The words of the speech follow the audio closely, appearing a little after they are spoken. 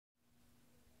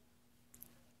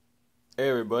Hey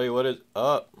everybody, what is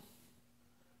up?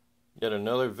 Yet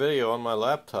another video on my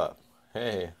laptop.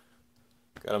 Hey,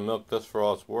 gotta milk this for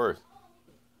all it's worth.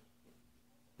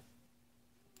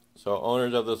 So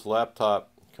owners of this laptop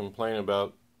complain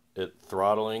about it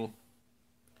throttling.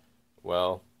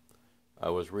 Well,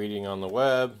 I was reading on the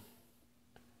web.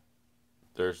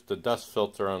 There's the dust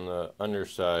filter on the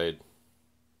underside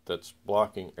that's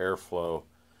blocking airflow,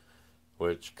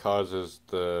 which causes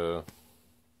the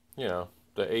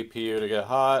APU to get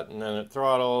hot, and then it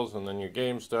throttles, and then your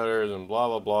game stutters, and blah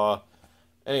blah blah.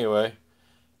 Anyway,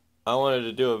 I wanted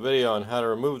to do a video on how to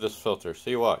remove this filter.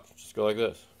 See, watch. Just go like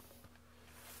this.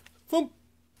 Boom!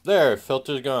 There,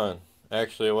 filter's gone.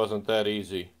 Actually, it wasn't that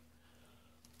easy.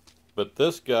 But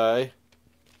this guy,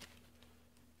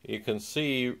 you can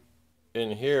see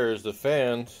in here is the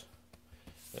fans,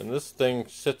 and this thing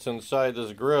sits inside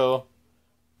this grill,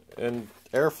 and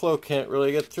airflow can't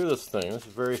really get through this thing. This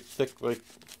is very thick,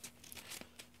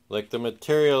 like the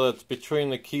material that's between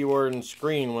the keyboard and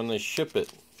screen when they ship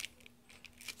it.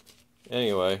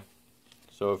 Anyway,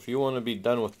 so if you want to be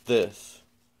done with this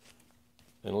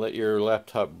and let your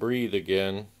laptop breathe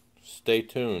again, stay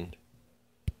tuned.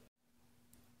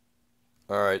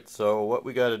 Alright, so what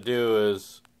we got to do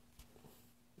is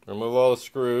remove all the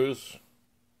screws.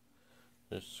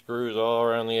 There's screws all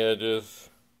around the edges.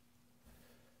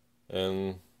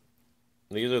 And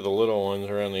these are the little ones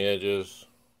around the edges.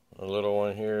 A little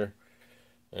one here,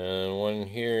 and one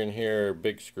here and here are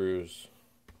big screws.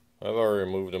 I've already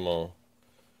removed them all.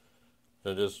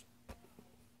 So just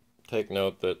take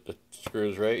note that the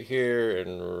screws right here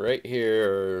and right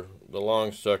here are the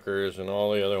long suckers, and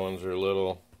all the other ones are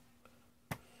little.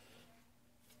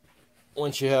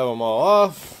 Once you have them all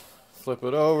off, flip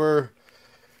it over.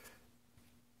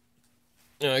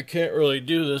 Now, I can't really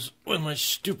do this with my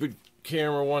stupid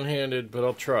camera one-handed, but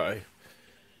I'll try.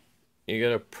 You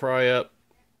gotta pry up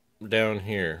down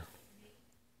here.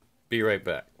 Be right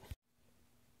back.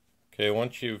 Okay,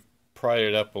 once you've pried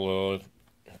it up a little,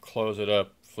 close it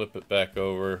up, flip it back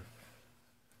over,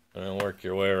 and then work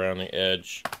your way around the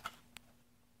edge.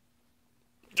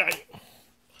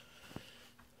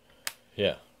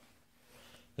 Yeah.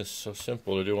 This is so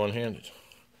simple to do one-handed.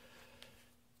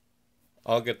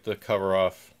 I'll get the cover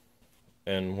off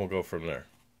and we'll go from there.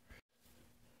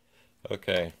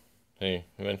 Okay, hey,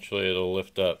 eventually it'll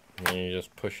lift up and you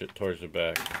just push it towards the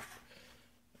back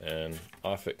and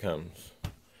off it comes.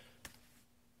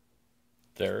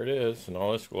 There it is in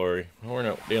all its glory. We're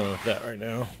not dealing with that right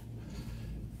now.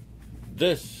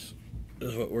 This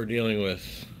is what we're dealing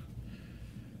with.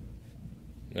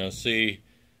 Now see,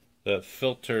 that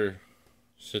filter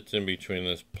sits in between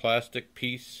this plastic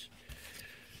piece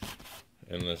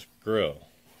and this grill,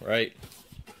 right?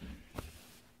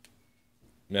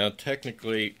 Now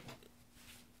technically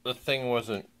the thing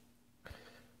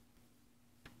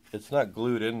it's not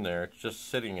glued in there, it's just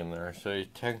sitting in there, so you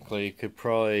technically could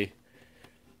probably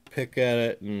pick at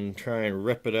it and try and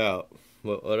rip it out.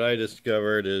 But what I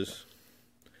discovered is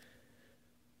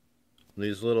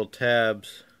these little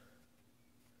tabs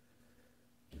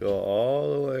go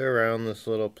all the way around this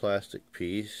little plastic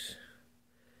piece.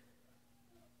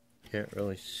 Can't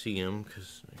really see them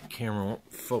because the camera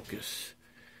won't focus.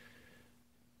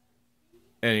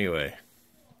 Anyway,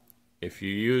 if you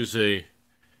use a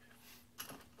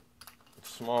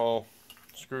small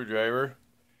screwdriver,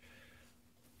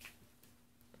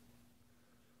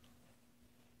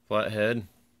 flathead,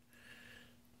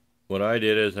 what I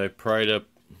did is I pried up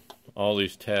all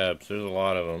these tabs. There's a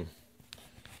lot of them.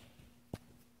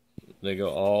 They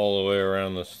go all the way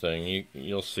around this thing.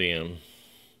 You'll see them.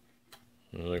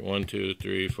 There's like 1, 2,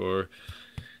 3, 4.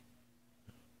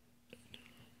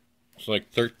 It's like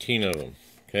 13 of them.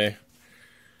 Okay.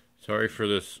 Sorry for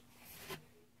this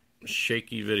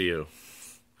shaky video.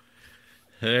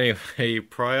 Anyway, you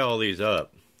pry all these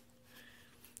up.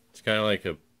 It's kind of like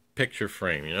a picture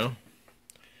frame, you know?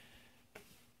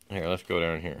 Here, let's go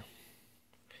down here.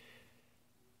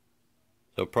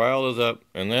 So pry all those up,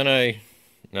 and then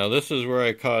now this is where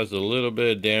I caused a little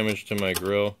bit of damage to my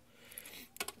grill.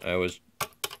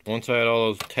 Once I had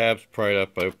all those tabs pried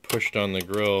up, I pushed on the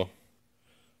grill,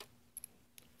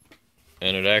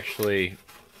 and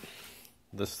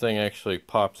this thing actually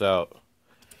pops out.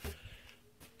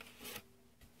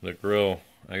 The grill,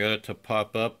 I got it to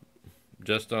pop up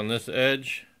just on this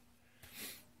edge,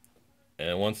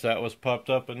 and once that was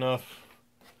popped up enough,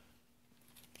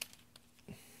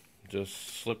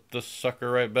 just slip this sucker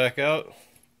right back out.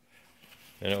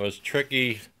 And it was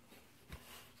tricky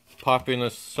popping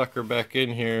this sucker back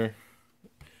in here,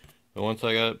 but once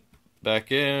I got it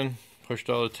back in, pushed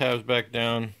all the tabs back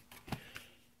down,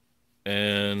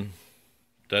 and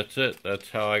that's it.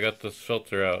 That's how I got this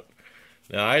filter out.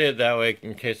 Now I did that way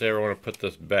in case I ever want to put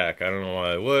this back. I don't know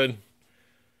why I would,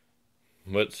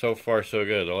 but so far so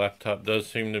good. The laptop does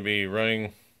seem to be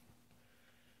running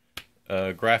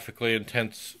graphically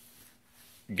intense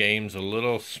games a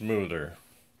little smoother.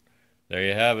 There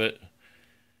you have it.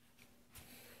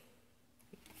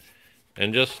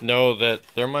 And just know that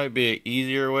there might be an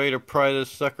easier way to pry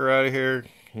this sucker out of here.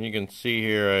 And you can see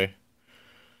here I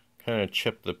kind of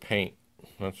chipped the paint.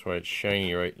 That's why it's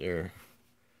shiny right there.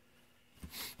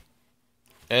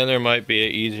 And there might be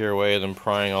an easier way than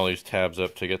prying all these tabs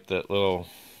up to get that little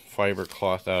fiber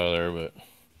cloth out of there. But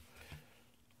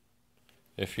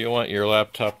if you want your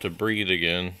laptop to breathe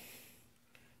again,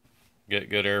 get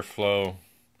good airflow,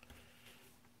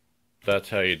 that's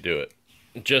how you do it.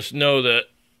 Just know that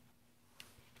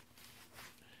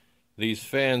these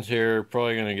fans here are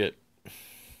probably going to get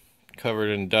covered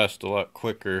in dust a lot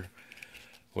quicker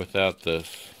without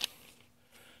this.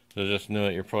 So just know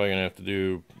that you're probably going to have to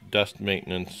do dust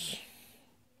maintenance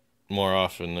more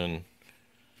often than,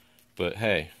 but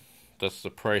hey, that's the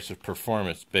price of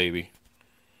performance, baby.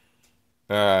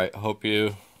 Alright, hope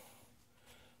you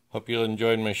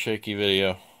enjoyed my shaky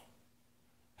video.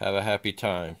 Have a happy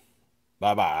time.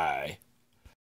 Bye-bye.